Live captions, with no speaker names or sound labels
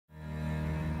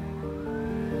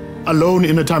Alone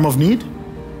in a time of need?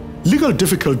 Legal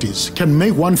difficulties can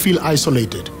make one feel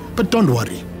isolated, but don't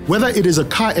worry. Whether it is a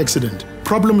car accident,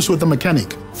 problems with the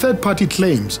mechanic, third-party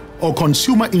claims, or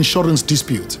consumer insurance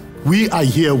disputes, we are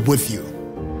here with you.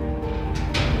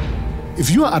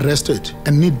 If you are arrested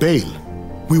and need bail,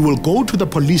 we will go to the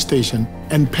police station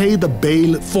and pay the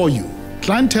bail for you.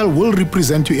 Clientèle will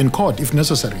represent you in court if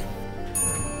necessary.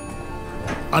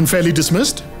 Unfairly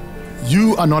dismissed?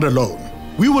 You are not alone.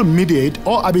 We will mediate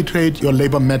or arbitrate your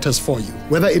labor matters for you,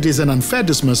 whether it is an unfair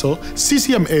dismissal,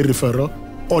 CCMA referral,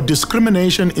 or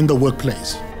discrimination in the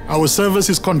workplace. Our service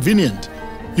is convenient.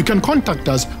 You can contact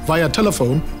us via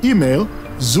telephone, email,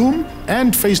 Zoom,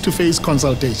 and face-to-face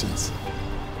consultations.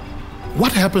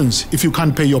 What happens if you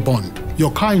can't pay your bond,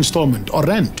 your car installment, or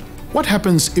rent? What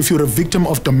happens if you're a victim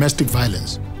of domestic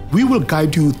violence? We will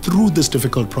guide you through this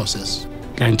difficult process.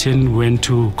 Clientèle went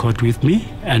to court with me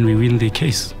and we win the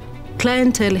case.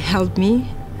 Clientèle helped me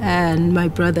and my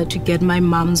brother to get my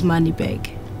mom's money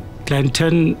back.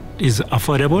 Clientèle is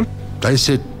affordable. They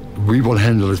said, we will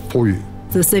handle it for you.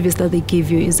 The service that they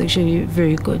give you is actually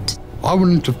very good. I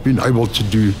wouldn't have been able to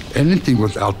do anything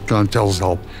without Clientèle's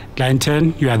help.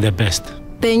 Clientèle, you are the best.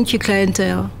 Thank you,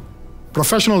 Clientèle.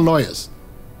 Professional lawyers,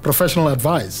 professional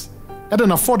advice at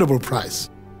an affordable price.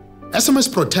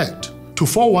 SMS PROTECT to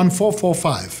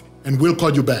 41445 and we'll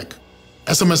call you back.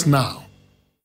 SMS now.